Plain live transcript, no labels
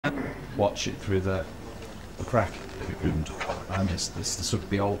watch it through the crack. And it's the sort of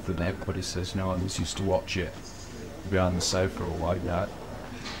the old thing that everybody says, I always used to watch it behind the sofa or like that.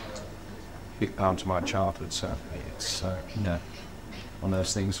 Big part of my childhood, certainly. It's, one of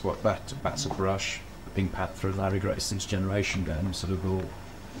those things, Bats of Brush, Ping Panther and Larry Grayson's generation games sort of all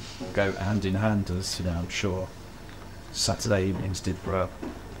go hand in hand, as I'm sure Saturday evenings did for a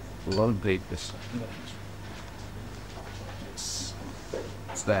lot of people. It's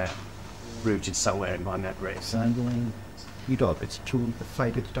there, rooted somewhere in my memory. You don't, it's true, the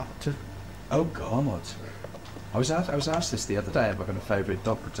favourite Doctor. Oh God! I was asked this the other day. Have I got a favourite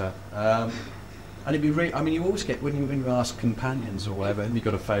Doctor? And it'd be you always get when you ask companions or whatever, have you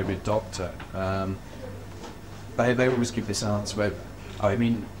got a favourite Doctor? They always give this answer where,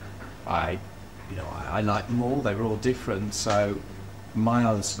 I like them all. They were all different. So my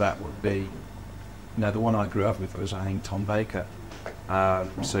answer to that would be, the one I grew up with was, I think, Tom Baker.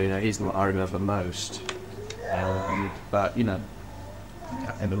 So he's the one I remember most. But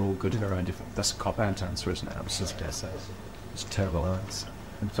and they're all good in their own different. That's a cop-out answer, isn't it? I was just going to say it's a terrible answer.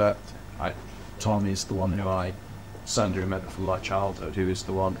 In fact, Tom is the one who I certainly remember from my childhood. Who is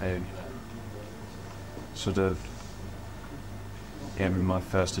the one who sort of gave me my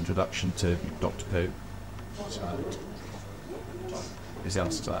first introduction to Doctor Who. So, is the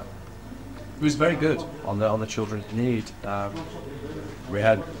answer to that. It was very good on the Children in Need. We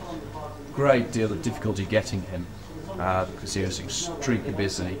had a great deal of difficulty getting him because he was extremely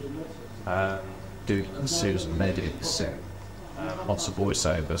busy doing a series of medics, lots of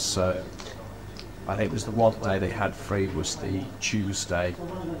voiceovers. So I think it was the one day they had free was the Tuesday.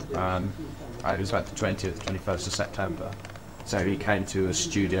 It was about the 20th, 21st of September. So he came to a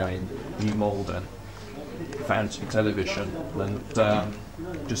studio in New Malden, found some television, and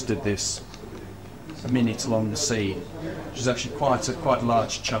just did this a minute along the sea, which is actually quite a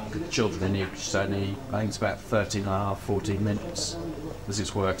large chunk of Children in each. I think it's about 13 and a half, 14 minutes as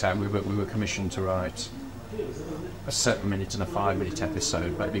it's worked out. We were commissioned to write a 7-minute and a 5-minute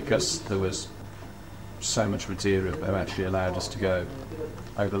episode, but because there was so much material, they actually allowed us to go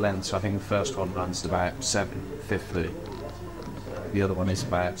over length. So I think the first one runs to about 7:50, the other one is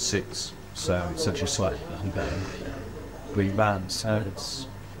about 6, so it's actually slightly longer than ran. So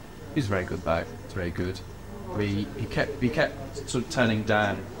it's very good though. It's very good. He kept sort of turning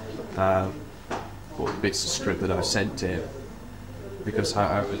down bits of script that I sent him because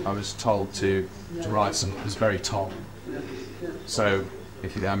I was told to write some. It was very Tom. So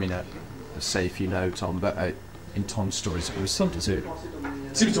if you know Tom, but in Tom's stories it was something to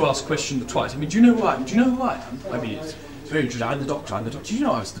seemed to ask a question twice. Do you know who I am? Do you know who I am? It's very interesting. I'm the Doctor. Do you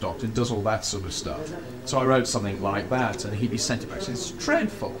know I was the Doctor? And does all that sort of stuff. So I wrote something like that, and he sent it back. So it's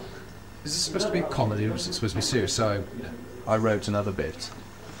dreadful. Is this supposed to be a comedy, or is it supposed to be serious? So I wrote another bit.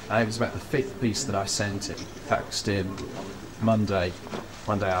 And it was about the 5th piece that I sent him, faxed in Monday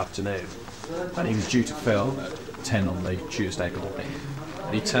afternoon, and he was due to film at 10 on the Tuesday morning.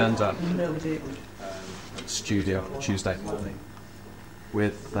 And he turned up at the studio Tuesday morning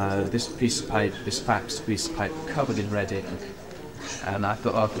with this piece of paper, this faxed piece of paper covered in red ink, and I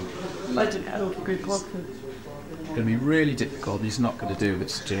thought, it's going to be really difficult. He's not going to do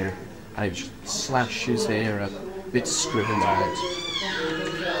this to you. And he just slashes here, a bit scribbled out,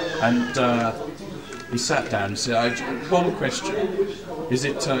 and he sat down and said, "One question: is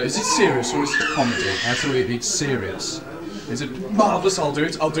it serious or is it a comedy?" I thought it's serious. He said, "Marvellous, I'll do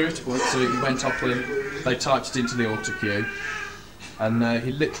it." So he went up and they typed it into the autocue. And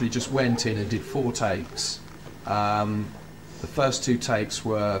he literally just went in and did 4 takes. The first 2 takes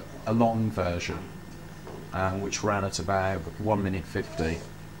were a long version, which ran at about 1 minute 50.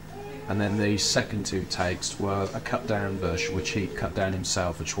 And then the second 2 takes were a cut down version, which he cut down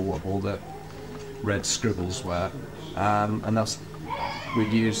himself, which all the red scribbles were. And we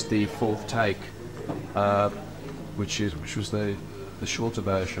used the 4th take, which was the shorter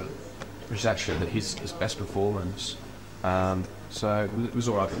version, which is actually his best performance. So it was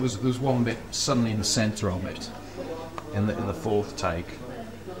all right. There was one bit suddenly in the centre of it, in the 4th take,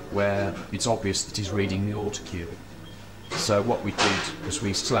 where it's obvious that he's reading the autocue. So what we did was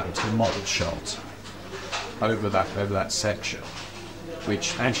we slapped a model shot over that section,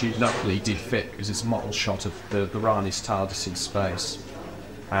 which actually luckily did fit because it's a model shot of the Rani's TARDIS in space,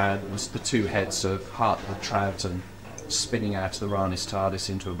 and it was the 2 heads of Hartnell Troughton spinning out of the Rani's TARDIS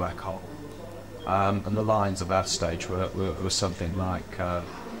into a black hole. And the lines of that stage were something like,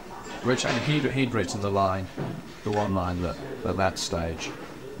 which he'd written the one line at that stage,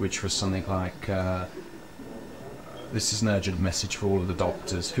 which was something like, "This is an urgent message for all of the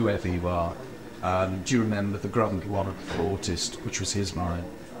Doctors, whoever you are. Do you remember the grumpy one of the flautist," which was his line,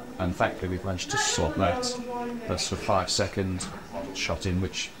 And thankfully we've managed to sort that. That's for 5 second shot in,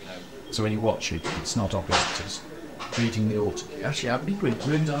 which, so when you watch it, it's not obvious. It's reading the auto. Actually, I've been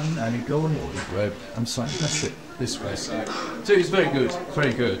really done, and you go on the I'm sorry, that's it, this way. So it's very good,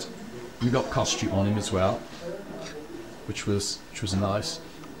 very good. We got costume on him as well, which was nice.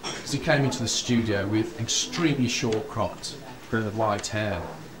 Because he came into the studio with extremely short cropped, white hair,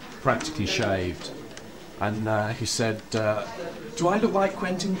 practically shaved. And he said, do I look like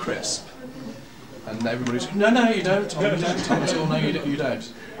Quentin Crisp? And everybody's, no, you don't, Tom, you don't, Tom at all, no, you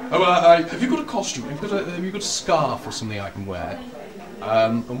don't. Oh, well, have you got a costume? Have you got a scarf or something I can wear?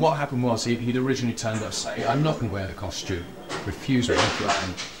 And what happened was, he'd originally turned up saying, I'm not going to wear the costume, refuse me,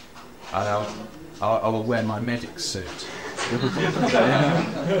 and I will wear my medic suit.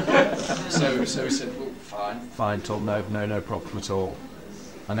 So he said, well, fine, Tom, no problem at all.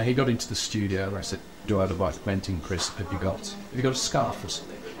 And then he got into the studio, and I said, do I look like Quentin Crisp? Have you got a scarf or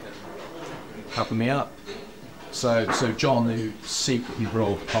something? Helping me up. So John, who secretly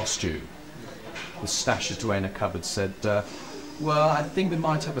brought the costume, was stashed away in a cupboard, said, well, I think we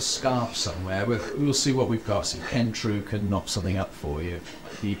might have a scarf somewhere. We'll see what we've got. So Ken True can knock something up for you.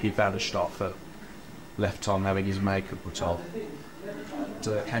 He vanished off, left Tom having his makeup put on.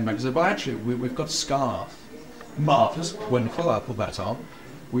 And came back and said, well, actually, we've got a scarf. Marvellous, wonderful, I'll put that on.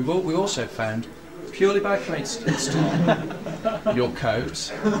 We also found, purely by coincidence, your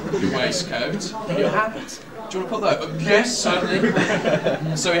coat, your waistcoat, and your hat. Do you want to put that? Yes,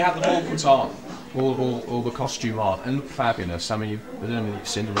 certainly. So he had them all put on, all the costume on, and looked fabulous. I mean, I don't know if you've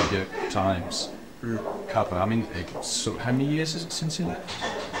seen the Radio Times cover. I mean, how many years is it since he left?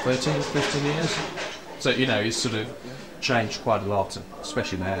 13, 15 years? So, he's sort of changed quite a lot,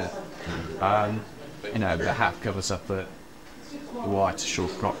 especially there. The hat covers up the white,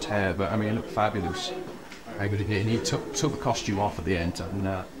 short cropped hair, but I mean, it looked fabulous. And he took the costume off at the end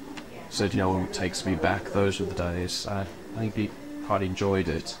and said, when it takes me back, those were the days. I think he quite enjoyed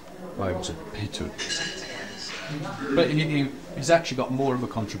it. Well, it was a bit of it. But he's actually got more of a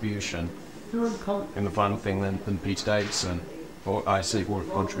contribution in the final thing than Peter Davison. Or I say more of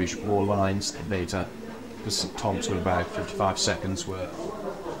a contribution, more lines than Peter. Because Tom's got about 55 seconds worth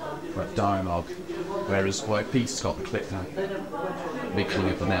of dialogue. Whereas Peter's got the clip now.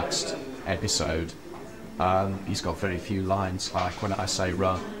 Beginning of the next episode, he's got very few lines. Like when I say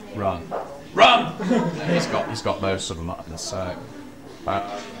run. he's got those sort of lines. So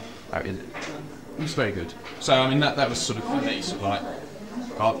it was very good. So I mean that was sort of for me, sort of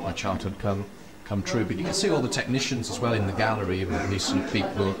like my childhood come true. But you can see all the technicians as well in the gallery, even these sort of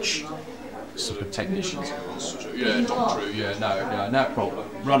big butch sort of technicians. Yeah, Tom True, no problem.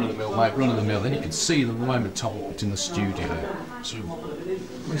 Run of the mill, mate, run of the mill. Then you can see them the moment Tom walked in the studio. Sort of,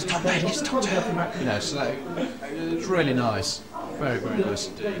 where's Tom Bailey? It's Tom Bailey. So that, it was really nice. Very, very nice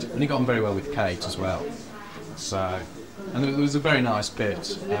indeed. And he got on very well with Kate as well. So, and there was a very nice bit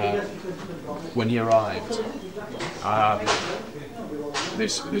when he arrived.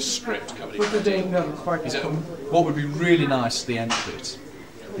 This script coming in. What would be really nice at the end of it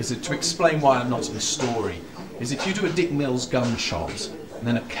is that to explain why I'm not in the story, is if you do a Dick Mills gunshot and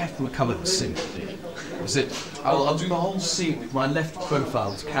then a Keith McCulloch symphony, is that I'll do the whole scene with my left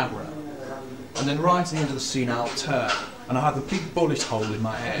profile camera, and then right at the end of the scene I'll turn and I have a big bullet hole in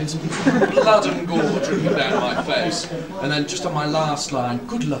my head, blood and gore dripping down my face, and then just on my last line,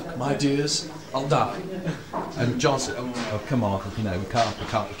 good luck my dears, I'll die. And John said, oh come on, we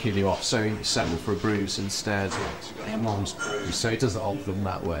can't kill you off, so he settled for a bruise instead. Mom's bruise, so he does it all for them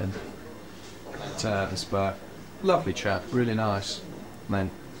that way. But lovely chap, really nice. And then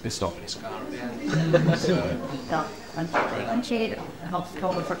pissed off in his car at the end. So, and she helped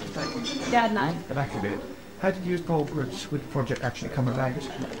Colbert for the Dad and I. Back a bit. How did you with the project actually come about?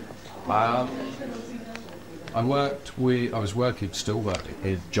 Still working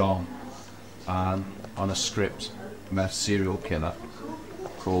with John on a script about a serial killer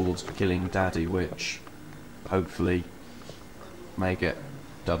called Killing Daddy, which hopefully may get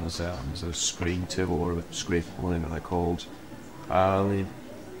done as a screen to or a script, whatever they're called. And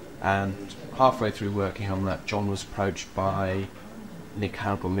halfway through working on that, John was approached by Nick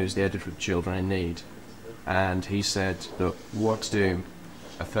Halcombe, who's the editor of Children in Need, and he said, look, what to do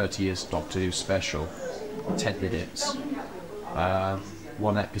a 30 years Doctor Who special, 10 minutes,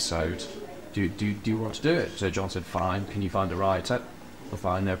 one episode, do you want to do it? So John said, fine, can you find a writer? Well,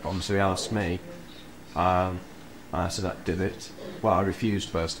 fine, no problem. So he asked me, I said I'd do it. Well, I refused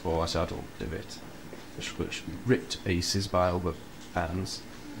first of all. I said I don't do it. Which ripped to pieces by all the fans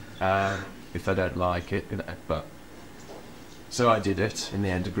if they don't like it, but so I did it. In the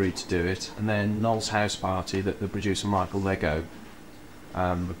end, agreed to do it. And then Noel's house party, that the producer Michael Lego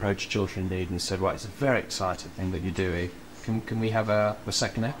approached Children in Need and said, "Well, it's a very exciting thing that you're doing. Can we have a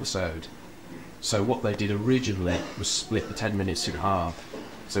second episode?" So what they did originally was split the 10 minutes in half.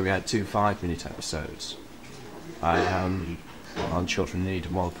 So we had 2 5-minute episodes on Children in Need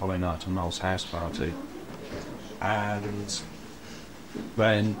and one the following night on Noel's house party. And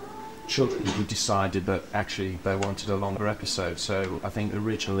then we decided that actually they wanted a longer episode. So I think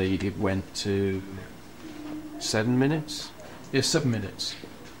originally it went to 7 minutes. Yeah, 7 minutes.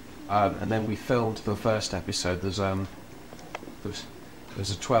 And then we filmed the first episode. There's a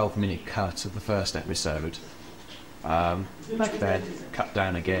 12-minute cut of the first episode, which then cut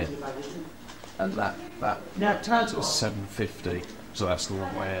down again, and that was 7:50. So that's the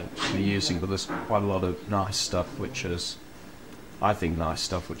one we're using. But there's quite a lot of nice stuff, which has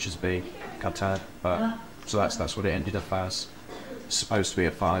been cut out. But so that's what it ended up as. It's supposed to be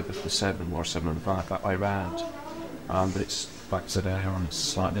a 5 of the 7 or a 7 and a 5 that way round. But it's like I said earlier on, it's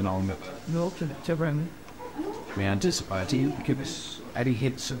slightly longer. Tavern. We anticipate. Do you give us any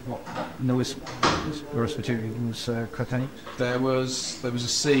hints of what noise material was cut out? There was a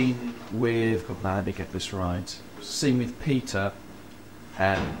scene with, let me get this right. Scene with Peter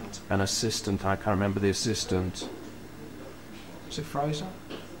and an assistant. I can't remember the assistant. Was it Fraser?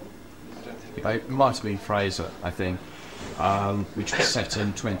 It might have been Fraser, I think. Which was set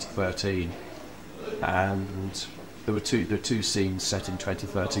in 2013, and there were two scenes set in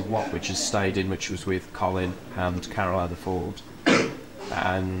 2013. Which has stayed in, which was with Colin and Carol Ford.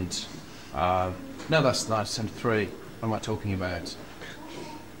 And no, that's 1973. What am I talking about?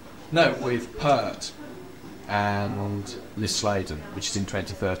 No, with Pert and Liz Sladen, which is in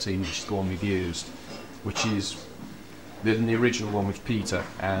 2013, which is the one we've used, which is the original one with Peter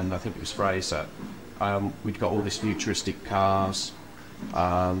and I think it was Fraser. We'd got all these futuristic cars,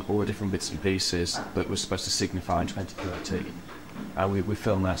 all the different bits and pieces that was supposed to signify in 2013. We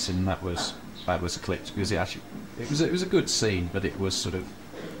filmed that scene, and that was clipped because it was a good scene, but it was sort of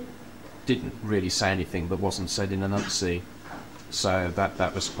didn't really say anything that wasn't said in another scene. So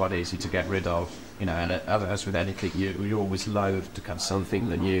that was quite easy to get rid of, you know. And as with anything, you always loathe to cut something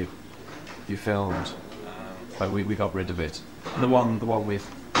that you filmed, but we got rid of it. And the one with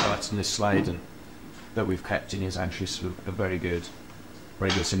Burton and Sladen that we've kept in is actually sort of a very good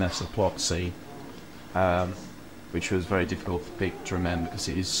scene. That's the plot scene, which was very difficult for people to remember because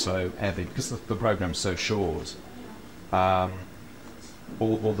it is so heavy, because the programme's so short.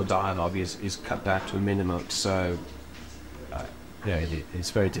 All the dialogue is cut down to a minimum, so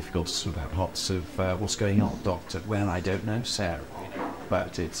it's very difficult to sort of have lots of what's going on, Doctor? Well, I don't know, Sarah,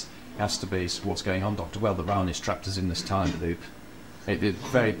 but it has to be what's going on, Doctor? Well, the Rhine is trapped us in this time loop. It's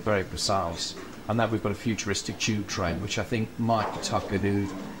very, very precise. And then we've got a futuristic tube train, which I think Mike Tucker, who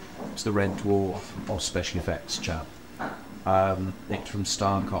is the Red Dwarf of special effects chap, nicked from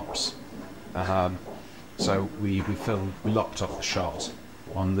Star Cops. So we locked up the shot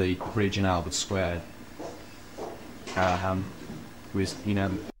on the bridge in Albert Square. With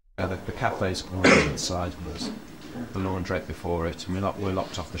the cafe's on the side of us, the laundrette before it, and we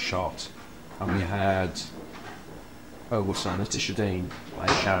locked off the shot, and we had what's her name, Letitia Dean, like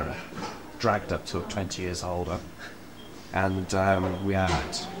Sharon, dragged up to 20 years older, and we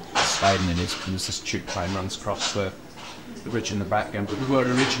had Sladen in his, and this tube train runs across the bridge in the background. But we were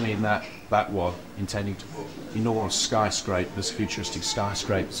originally in that one intending to put enormous skyscrapers, futuristic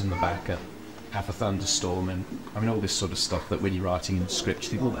skyscrapers in the back, and have a thunderstorm, and I mean all this sort of stuff that when you're writing in the script you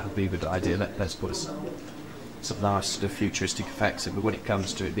think, well, that would be a good idea, let's put some nice sort of futuristic effects in. But when it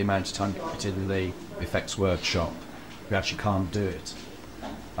comes to it, the amount of time you put in the effects workshop, we actually can't do it.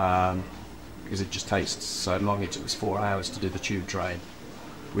 Because it just takes so long. It took us 4 hours to do the tube train,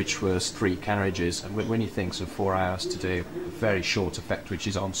 which was 3 carriages, and when you think of 4 hours to do a very short effect which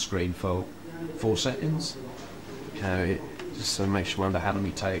is on screen for 4 seconds, it just makes you wonder how long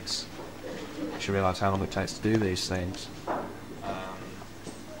it takes. You realise how long it takes to do these things.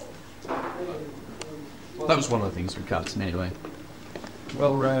 That was one of the things we cut anyway.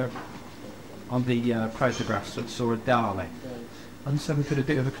 Well, on the photographs I saw a Dalek. And so we could a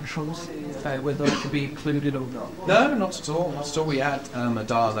bit of a controls whether it could be included or not. No, not at all. Not at all. We had a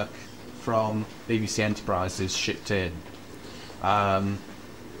Dalek from BBC Enterprises shipped in, and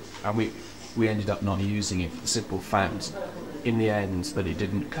we ended up not using it for the simple fact, in the end, that it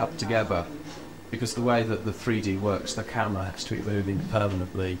didn't cut together. Because the way that the 3D works, the camera has to be moving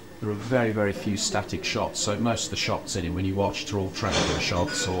permanently. There are very, very few static shots, so most of the shots in it, when you watch it, are all tracking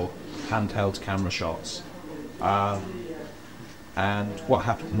shots or handheld camera shots. And what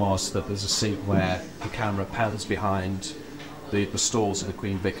happened was that there's a scene where the camera pans behind the stalls of the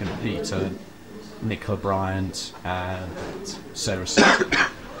Queen Vic and Peter, Nicola Bryant and Sarah Sutton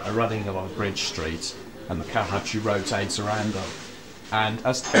are running along Bridge Street, and the camera actually rotates around them. And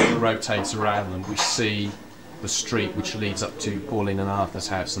as the camera rotates around them, we see the street which leads up to Pauline and Arthur's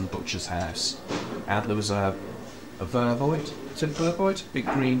house and the butcher's house. And there was a vervoid, is it a vervoid? Big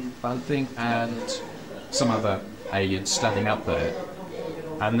green fan thing, and some other aliens standing up there.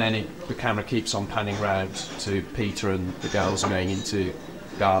 And then the camera keeps on panning round to Peter and the girls going into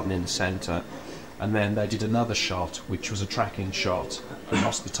the garden in the centre. And then they did another shot, which was a tracking shot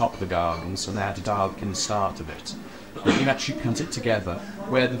across the top of the gardens, and they had a Dalek in the start of it. But you actually cut it together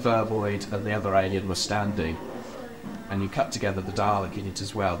where the vervoid and the other alien were standing, and you cut together the Dalek in it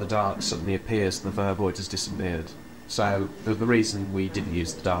as well. The Dalek suddenly appears and the vervoid has disappeared. So the reason we didn't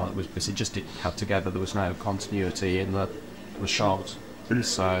use the Dalek was because it just didn't cut together. There was no continuity in the shot.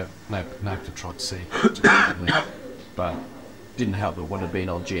 So no could try to see. But didn't help that one had been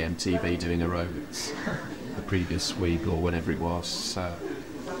on GMTV doing aerobics the previous week or whenever it was. So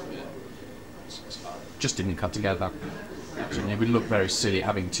just didn't cut together. It would look very silly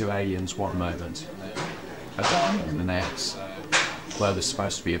having two aliens one moment and the next, where they're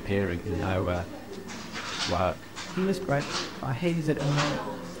supposed to be appearing in nowhere. Work. Miss Brett, I hear that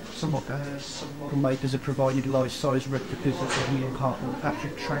some makers have provided life-size replicas of the William Carter and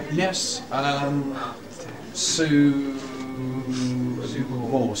Patrick Track. Yes, Sue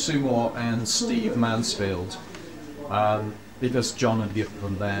Moore and Steve Mansfield. Because John had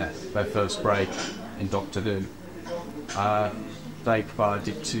given them their first break in Doctor Who, they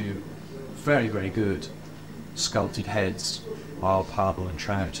provided two very, very good sculpted heads of Harble and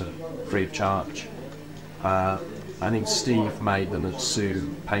Trouter, free of charge. I think Steve made them and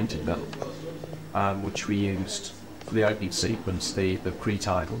Sue painted them, which we used for the opening sequence, the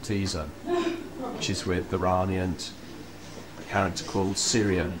pre-title teaser, which is with the Rani a character called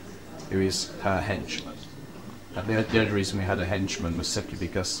Syrian, who is her henchman. And the only reason we had a henchman was simply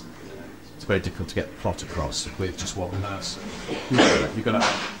because it's very difficult to get the plot across with just one person. You've got to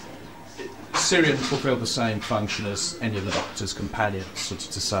Syrian fulfilled the same function as any of the Doctor's companions, sort of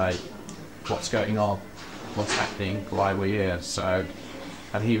to say what's going on, what's happening, why we're here. So,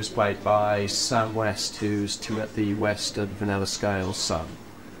 and he was played by Sam West, who's Timothy West and Vanilla Scales' son,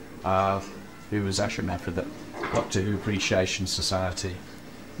 who was actually a member of the Doctor Who Appreciation Society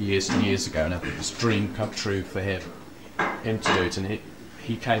years and years ago, and it was a dream come true for him to do it. And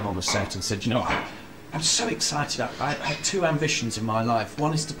he came on the set and said, you know, I'm so excited. I had two ambitions in my life.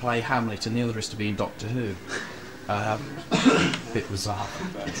 One is to play Hamlet, and the other is to be in Doctor Who. Bit bizarre.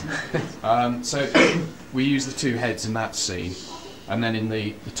 So we use the two heads in that scene, and then in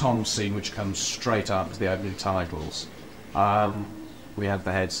the Tom scene, which comes straight after the opening titles, we had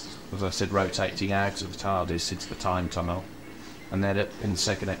the heads, as I said, rotating out of the TARDIS into the time tunnel, and then in the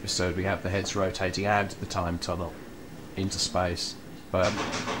second episode we have the heads rotating out of the time tunnel into space. But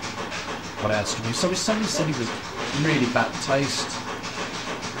what else can you? So somebody said it was really bad taste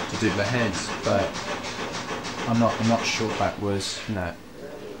to do the heads, but I'm not sure that was, you know.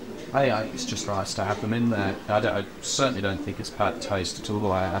 It's just nice to have them in there. I certainly don't think it's bad taste at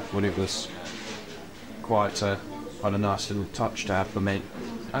all. I thought it was quite a nice little touch to have them in.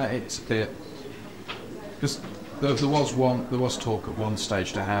 It's a bit, because there was talk at one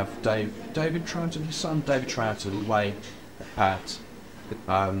stage to have David Troughton, his son David Troughton, play Pat,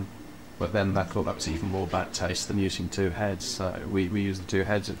 but then I thought that was even more bad taste than using two heads. So we used the two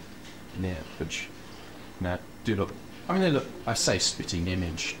heads in it, which, you know, do look. I mean, they look. I say spitting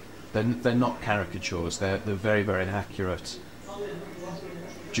image. They're not caricatures. They're very, very accurate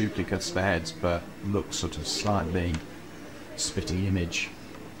duplicates of the heads, but look sort of slightly spitting image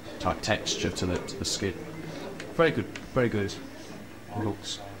type texture to the skin. Very good, very good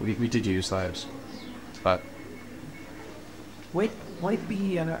looks. We did use those, but Where'd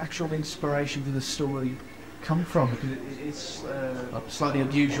the actual inspiration for the story come from? Because it's slightly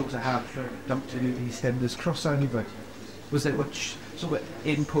unusual to have Doctor Who EastEnders crossover. Was there much sort of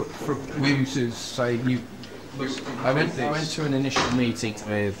input from users saying you? I went to an initial meeting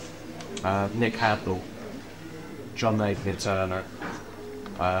with Nick Hadley, John Nathan Turner,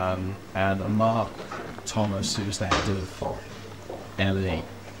 and Mark Thomas, who's the head of LE,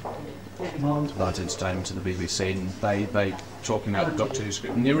 Light Entertainment to the BBC, and they talking about the Doctor Who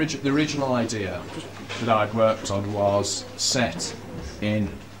script. And the original idea that I'd worked on was set in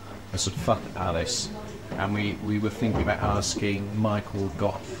a sort of fun palace, and we were thinking about asking Michael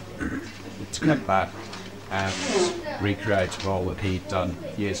Goff to come back and recreate a role that he'd done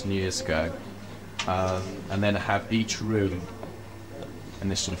years and years ago, and then have each room in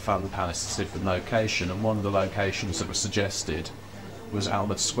this sort of fun palace a different location. And one of the locations that was suggested was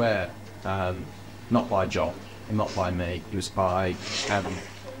Albert Square, not by John, and not by me. It was by Adam.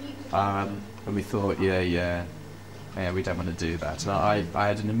 And we thought, yeah, we don't want to do that. And I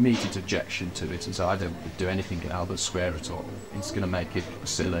had an immediate objection to it, and so I don't do anything in Albert Square at all. It's going to make it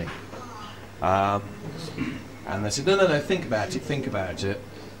silly. And they said, no, think about it.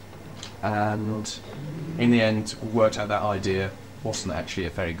 And in the end, we worked out that idea wasn't actually a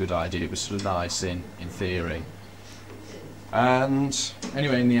very good idea. It was sort of nice in theory. And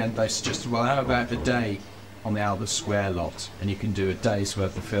anyway, in the end, they suggested, well, how about a day on the Albert Square lot, and you can do a day's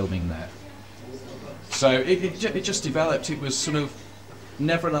worth of filming there. So it just developed. It was sort of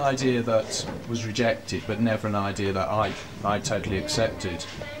never an idea that was rejected, but never an idea that I totally accepted.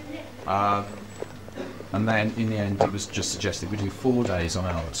 And then in the end, it was just suggested we do 4 days on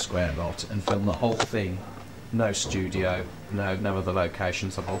Albert Square lot and film the whole thing. No studio, no other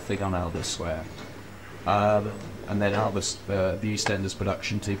locations, the whole thing on Albert Square. And then the EastEnders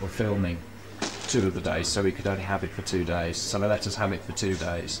production team were filming 2 of the days, so we could only have it for 2 days. So they let us have it for 2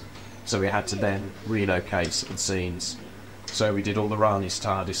 days. So we had to then relocate some scenes. So we did all the Rani's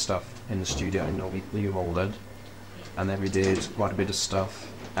TARDIS stuff in the studio in New Holland, and then we did quite a bit of stuff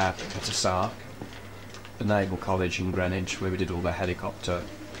at Sark, the Naval College in Greenwich, where we did all the helicopter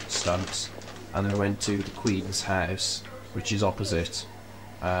stunts, and then we went to the Queen's house, which is opposite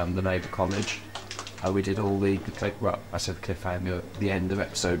the Naval College. We did all the cliffhanger, the end of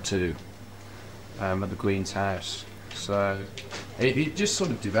episode 2 at the Queen's house. So it just sort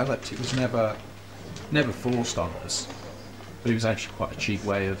of developed. It was never forced on us, but it was actually quite a cheap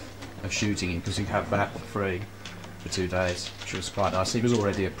way of shooting it, because you have that for free for 2 days, which was quite nice. It was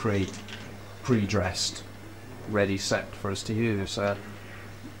already a pre-dressed, ready set for us to use. So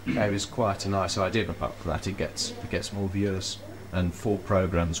it was quite a nice idea. But apart from that, it gets more viewers, and 4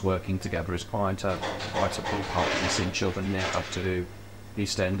 programs working together is quite a ballpark. You've seen children now up to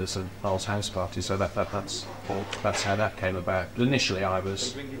EastEnders and Noel's house party, so that's how that came about. But initially, I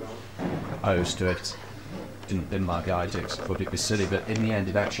was opposed to it. Didn't like the idea, because I thought it was silly. But in the end,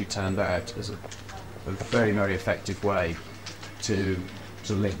 it actually turned out as a very, very effective way to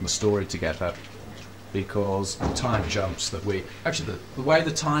link the story together. Because the time jumps that the way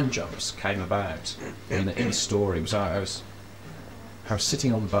the time jumps came about in the story was I was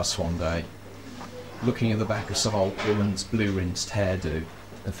sitting on the bus one day, looking at the back of some old woman's blue-rinsed hairdo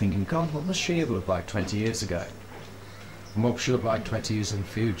and thinking, God, what must she have looked like 20 years ago? And what she look like 20 years in the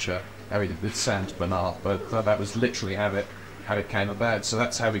future? I mean, it sounds banal, but that was literally how it came about. So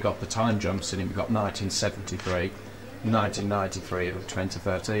that's how we got the time jumps in. We got 1973, 1993, and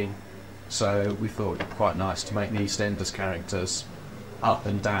 2013. So we thought it was quite nice to make the EastEnders characters up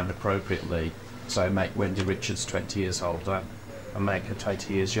and down appropriately. So make Wendy Richards 20 years older and make her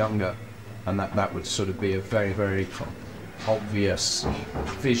 20 years younger. And that would sort of be a very, very obvious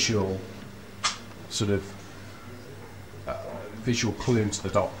visual visual clue to the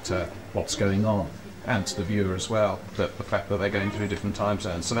Doctor what's going on, and to the viewer as well, that the fact that they're going through different time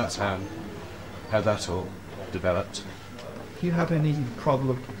zones. So that's how that all developed. Do you have any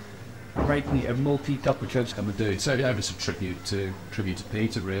problem writing a multi-Doctor shows come and do it? So yeah, it was a tribute to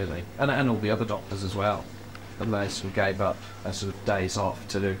Peter, really, and all the other Doctors as well. And they sort of gave up their sort of days off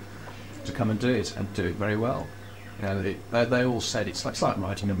to come and do it, and do it very well. You know, they all said it's like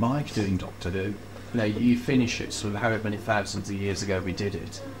writing a Mike doing Doctor Who. You know, you finish it sort of however many thousands of years ago we did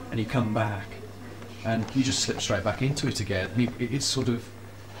it, and you come back, and you just slip straight back into it again. It's sort of,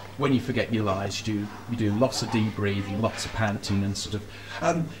 when you forget your lines, you do lots of deep breathing, lots of panting, and sort of,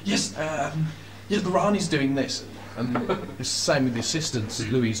 the Rani's doing this. And it's the same with the assistants,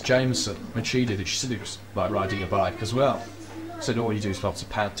 Louise Jameson, when she did it, she said it was like riding a bike as well. Said all you do is lots of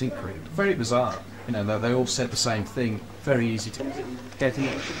panting. Very bizarre. You know, they all said the same thing. Very easy to get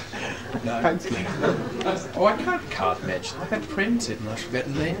in. No. Oh, I can't mention. I get printed and I should get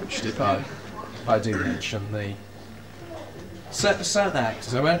lynched if I do mention the certain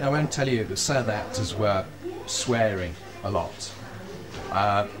actors. I won't tell you that certain actors were swearing a lot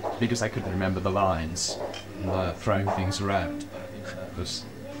because they couldn't remember the lines and throwing things around. It's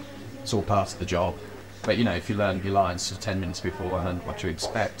all part of the job. But you know, if you learn your lines for 10 minutes beforehand, what you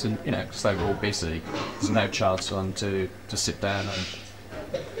expect, and you know, because they were all busy, there's no chance for them to sit down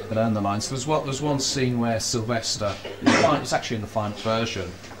and learn the lines. There's one scene where Sylvester, it's actually in the final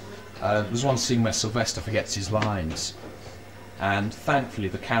version, there's one scene where Sylvester forgets his lines, and thankfully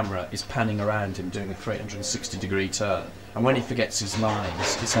the camera is panning around him doing a 360-degree turn, and when he forgets his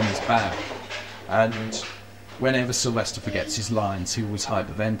lines, it's on his back, and whenever Sylvester forgets his lines, he always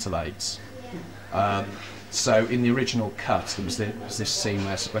hyperventilates. So in the original cut, there was this scene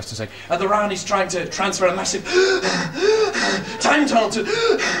where Sylvester saying, "The Rani's trying to transfer a massive," time tunnel to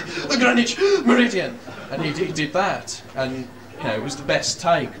the Greenwich Meridian, and he did that, and you know, it was the best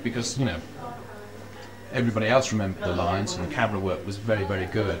take because, you know, everybody else remembered the lines and the camera work was very, very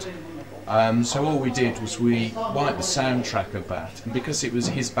good. So all we did was we wiped the soundtrack of that, and because it was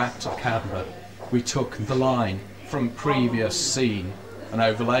his back to the camera, we took the line from previous scene and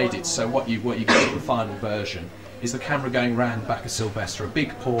overlaid it. So what you get in the final version is the camera going round the back of Sylvester, a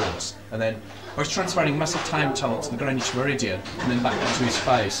big pause, and then I was transferring massive time tunnel to the Greenwich Meridian, and then back into his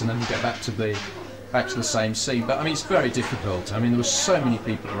face, and then you get back to the same scene. But I mean, it's very difficult. I mean, there were so many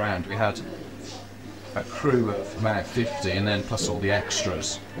people around. We had a crew of about 50, and then plus all the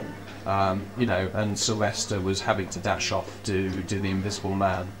extras. You know, and Sylvester was having to dash off to do the Invisible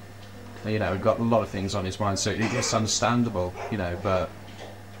Man. You know, he'd got a lot of things on his mind, so it's understandable. You know, but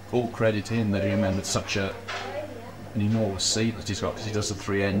all credit to him that he remembered such an enormous seat that he's got, because he does the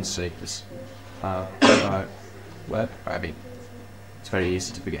 3 end seats. Well, I mean, it's very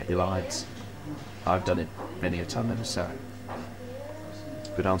easy to forget your lines. I've done it many a time, so.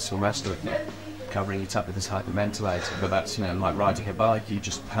 Good on Sylvester, covering it up with his hyperventilator, but that's, you know, like riding a bike, you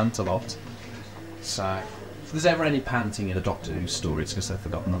just pant a lot. So, if there's ever any panting in a Doctor Who story, it's because they've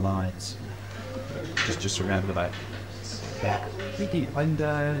forgotten the lines. Just remember that. Yeah. And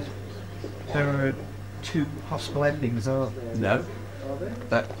there are 2 possible endings, are there? No.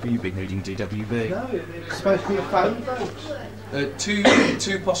 That you've been reading DWB. No, it's supposed to be a phone vote.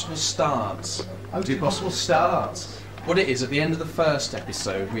 Two possible starts. Oh, 2 possible starts. What it is, at the end of the first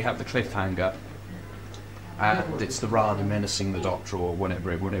episode, we have the cliffhanger, and it's the Rana menacing the Doctor or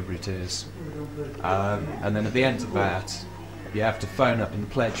whatever it is. And then at the end of that, you have to phone up and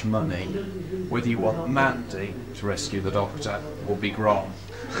pledge money whether you want Mandy to rescue the Doctor or Big Ron.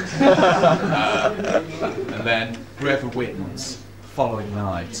 And then whoever wins, following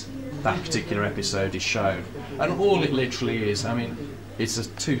night, that particular episode is shown. And all it literally is, I mean, it's a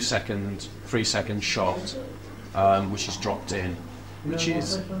 2-second, 3-second shot, which is dropped in, which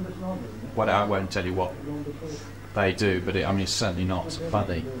is, well, I won't tell you what they do, but I mean, it's certainly not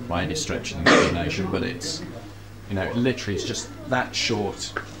funny by any stretch of the imagination, but it's, you know, literally it's just that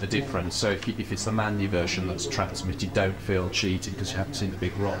short a difference. So if it's the Mandy version that's transmitted, don't feel cheated because you haven't seen the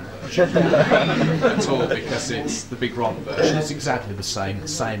Big Ron version at all, because it's the Big Ron version. It's exactly the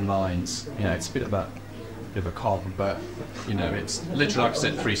same lines. You know, it's a bit of a con, but you know, it's literally, like I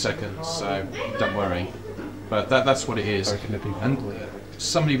said, 3 seconds. So don't worry. But that's what it is. And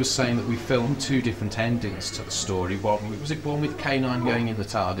somebody was saying that we filmed 2 different endings to the story. One with K9 going in the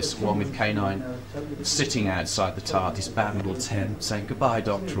TARDIS, and one with K9 sitting outside the TARDIS, Bandle 10, saying goodbye,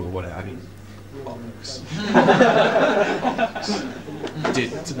 Doctor, or whatever. I mean, bollocks.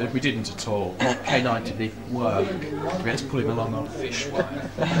 We didn't at all. K9 didn't even work. We had to pull him along on a fish wire.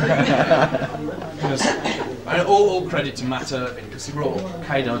 And all credit to Matt Irving, because he brought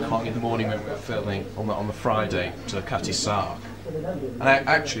K9 along in the morning when we were filming on the Friday to cut his sark. And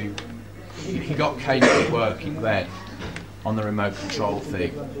actually, he got K9 working then on the remote control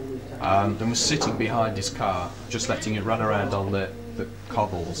thing, and was sitting behind his car, just letting it run around on the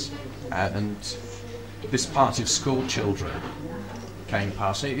cobbles. And this party of school children came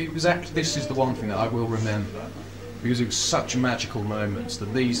past. It was actually, this is the one thing that I will remember, because it was such magical moments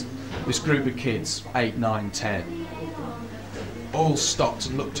that this group of kids, 8, 9, 10, all stopped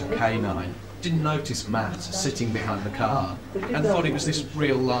and looked at K9. Didn't notice Matt sitting behind the car and thought it was this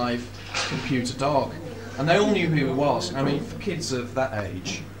real live computer dog. And they all knew who he was. I mean, for kids of that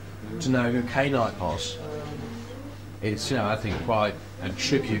age to know who K9 was, it's, you know, I think quite a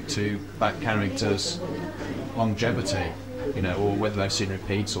tribute to that character's longevity, you know, or whether they've seen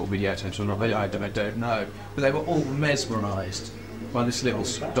repeats or videotapes or not, I don't know. But they were all mesmerised by this little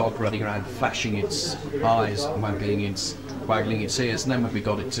dog running around, flashing its eyes, waggling its ears. And then when we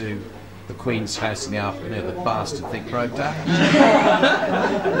got it to the Queen's house in the afternoon, the bastard thing broke down.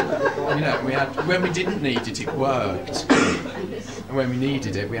 You know, when we didn't need it, it worked. And when we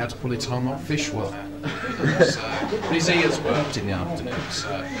needed it, we had to pull it on fish wire. So, but his ears worked in the afternoon, so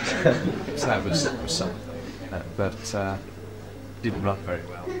that was something. But didn't run very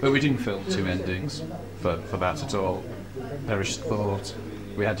well. But we didn't film 2 endings for that at all. Perished thought.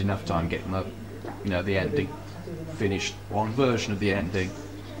 We had enough time getting the ending finished, one version of the ending,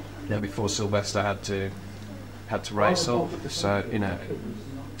 before Sylvester had to race off. So, you know,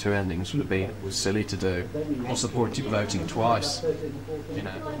 2 endings was silly to do. What's the point of voting twice? You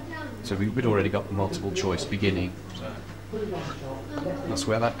know, so we'd already got the multiple choice beginning. So that's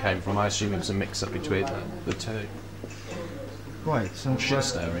where that came from. I assume it was a mix-up between the 2. Right, so shit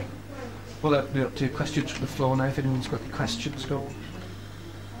stirring. Well, we've got 2 questions from the floor now. If anyone's got any questions, go.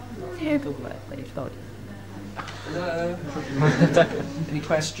 Yeah, go for it, please. Hello. Any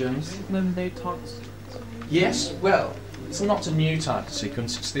questions? No talks. Yes, well, it's not a new title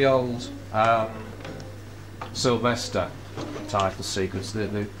sequence, it's the old Sylvester title sequence,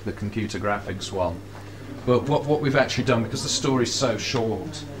 the computer graphics one. But what we've actually done, because the story's so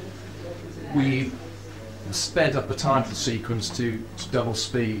short, we sped up the title sequence to double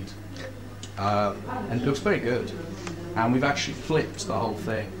speed. And it looks very good. And we've actually flipped the whole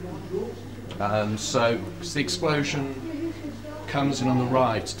thing. So the explosion comes in on the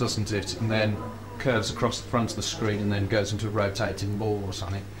right, doesn't it, and then curves across the front of the screen and then goes into a rotating ball or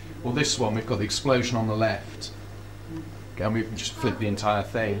something. Well, this one, we've got the explosion on the left, and we've just flipped the entire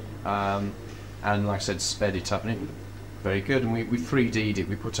thing. And like I said, sped it up, and it very good. And we 3D'd it.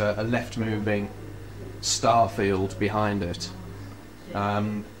 We put a left-moving star field behind it,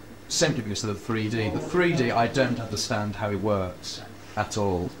 simply because of the 3D. The 3D, I don't understand how it works at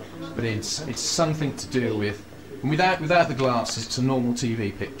all, but it's something to do with. Without the glasses, it's a normal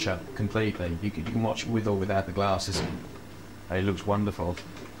TV picture completely. You can watch it with or without the glasses. And it looks wonderful.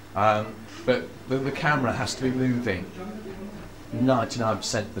 But the camera has to be moving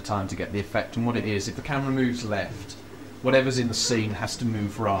 99% of the time to get the effect. And what it is, if the camera moves left, whatever's in the scene has to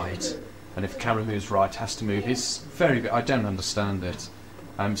move right. And if the camera moves right, it has to move. It's very good. I don't understand it.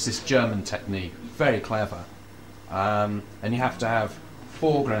 It's this German technique, very clever. And you have to have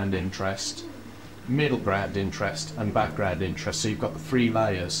foreground interest, middle ground interest and background interest, so you've got the 3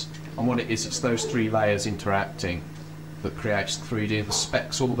 layers, and what it is, it's those 3 layers interacting that creates the 3D. The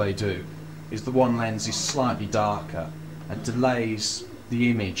specs, all they do is the one lens is slightly darker and delays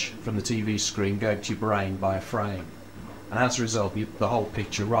the image from the TV screen going to your brain by a frame, and as a result the whole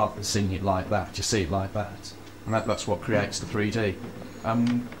picture, rather than seeing it like that, you see it like that, and that's what creates the 3D.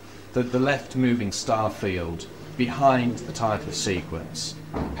 The left moving star field behind the title sequence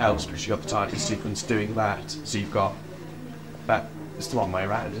helps, because you've got the title sequence doing that, so you've got that. It's the wrong way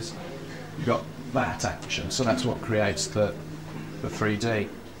around, isn't it? You've got that action, so that's what creates the 3D.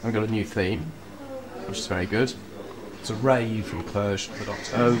 We've got a new theme, which is very good. It's a rave version of the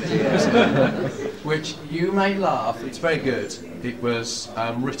Doctor Who, which you may laugh, it's very good. It was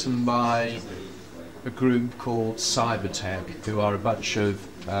written by a group called Cybertech, who are a bunch of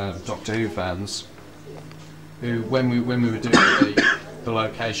Doctor Who fans, who, when we were doing the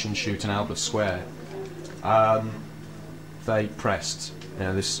location shoot in Albert Square, they pressed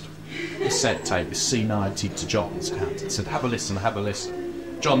this cassette tape, this C90 to John's hand, and said, have a listen, have a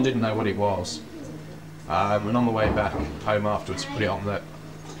listen. John didn't know what it was, and on the way back home afterwards put it on the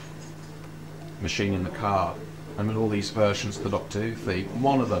machine in the car, and with all these versions of the Doctor Who theme,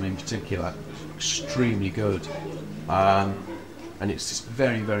 one of them in particular, extremely good, and it's this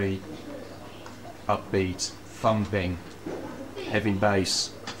very, very upbeat, thumping, heavy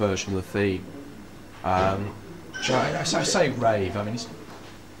bass version of the theme. I say rave, I mean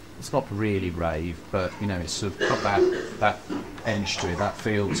it's not really rave, but it's sort of got that edge to it, that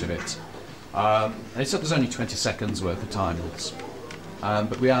feel to it. And there's only 20 seconds worth of time-lapse.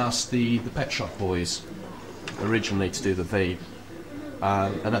 But we asked the Pet Shop Boys originally to do the theme,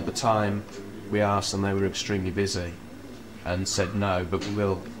 and at the time we asked them, they were extremely busy and said no, but we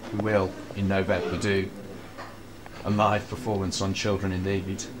will in November do a live performance on Children in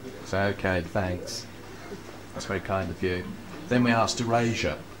Need. So okay, thanks, that's very kind of you. Then we asked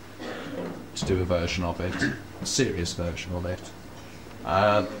Erasure to do a version of it, a serious version of it,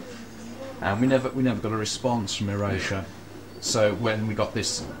 and we never got a response from Erasure. So when we got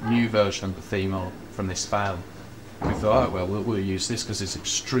this new version of the theme on from this fan, we thought, oh well, we'll use this because it's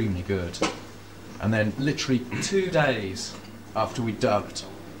extremely good. And then literally 2 days after we dubbed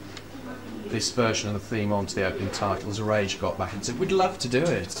this version of the theme onto the opening titles, Erasure got back and said, we'd love to do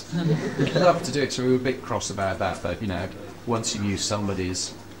it. We'd love to do it. So we were a bit cross about that, but once you use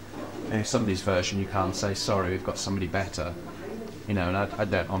somebody's version, you can't say, sorry, we've got somebody better. And I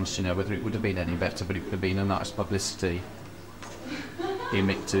don't honestly know whether it would have been any better, but it would have been a nice publicity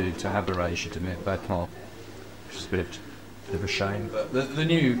gimmick to have Erasure to it, but not. It's a bit of a shame. But the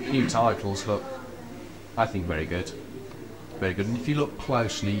new titles look, I think, very good. Very good. And if you look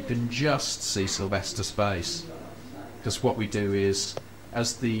closely, you can just see Sylvester's face. Because what we do is,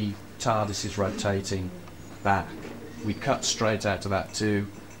 as the TARDIS is rotating back, we cut straight out of that to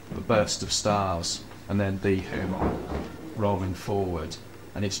a burst of stars, and then the Who rolling forward.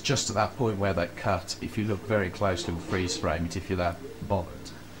 And it's just at that point where they cut, if you look very closely, we'll freeze frame it if you're that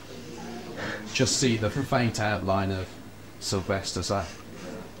bothered. Just see the faint outline of Sylvester's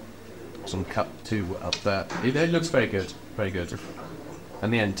some cut to up there. It looks very good, very good.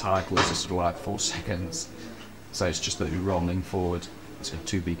 And the end title is just sort of like 4 seconds. So it's just that you're rolling forward, so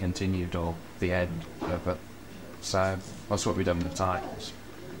to be continued, or the end of it. So that's what we've done with the titles.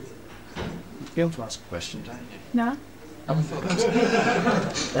 Be able to ask a question, don't you? No?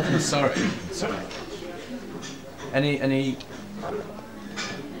 Sorry. Any?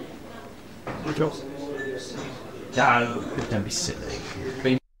 No, don't be silly.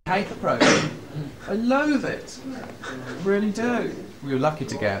 I hate the program. I loathe it. I really do. We were lucky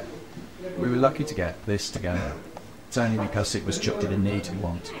to get this together. It's only because it was chucked in a need who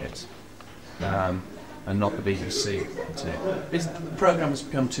wanted it, and not the BBC who wanted it. The program has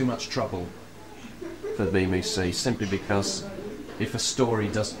become too much trouble for the BBC simply because if a story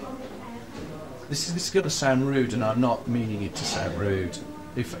doesn't, this is going to sound rude, and I'm not meaning it to sound rude.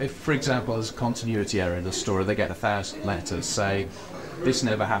 If for example, there's a continuity error in the story, they get 1,000 letters saying this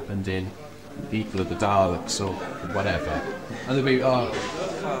never happened in People of the Daleks or whatever, and they'll be and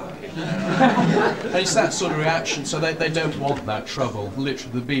it's that sort of reaction. So they don't want that trouble.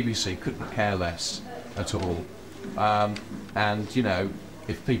 Literally, the BBC couldn't care less at all. And you know,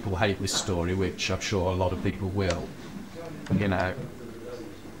 if people hate this story, which I'm sure a lot of people will, you know,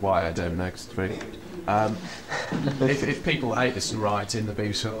 why I don't know, 'cause it's very if people hate this and write in the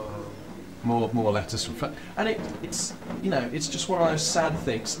BBC, more letters from front, and it's you know, it's just one of those sad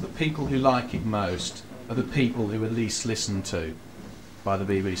things. The people who like it most are the people who are least listened to by the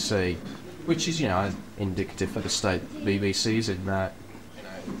BBC, which is, you know, indicative of the state the BBC's in. That, you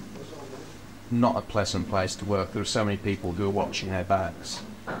know, not a pleasant place to work. There are so many people who are watching their backs,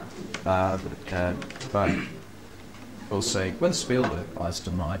 but we'll see. Whether Spielberg buys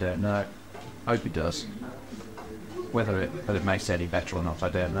them, I don't know. Hope he does. Whether it makes it any better or not, I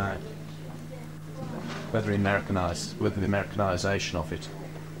don't know. Whether the Americanisation of it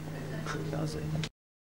does it.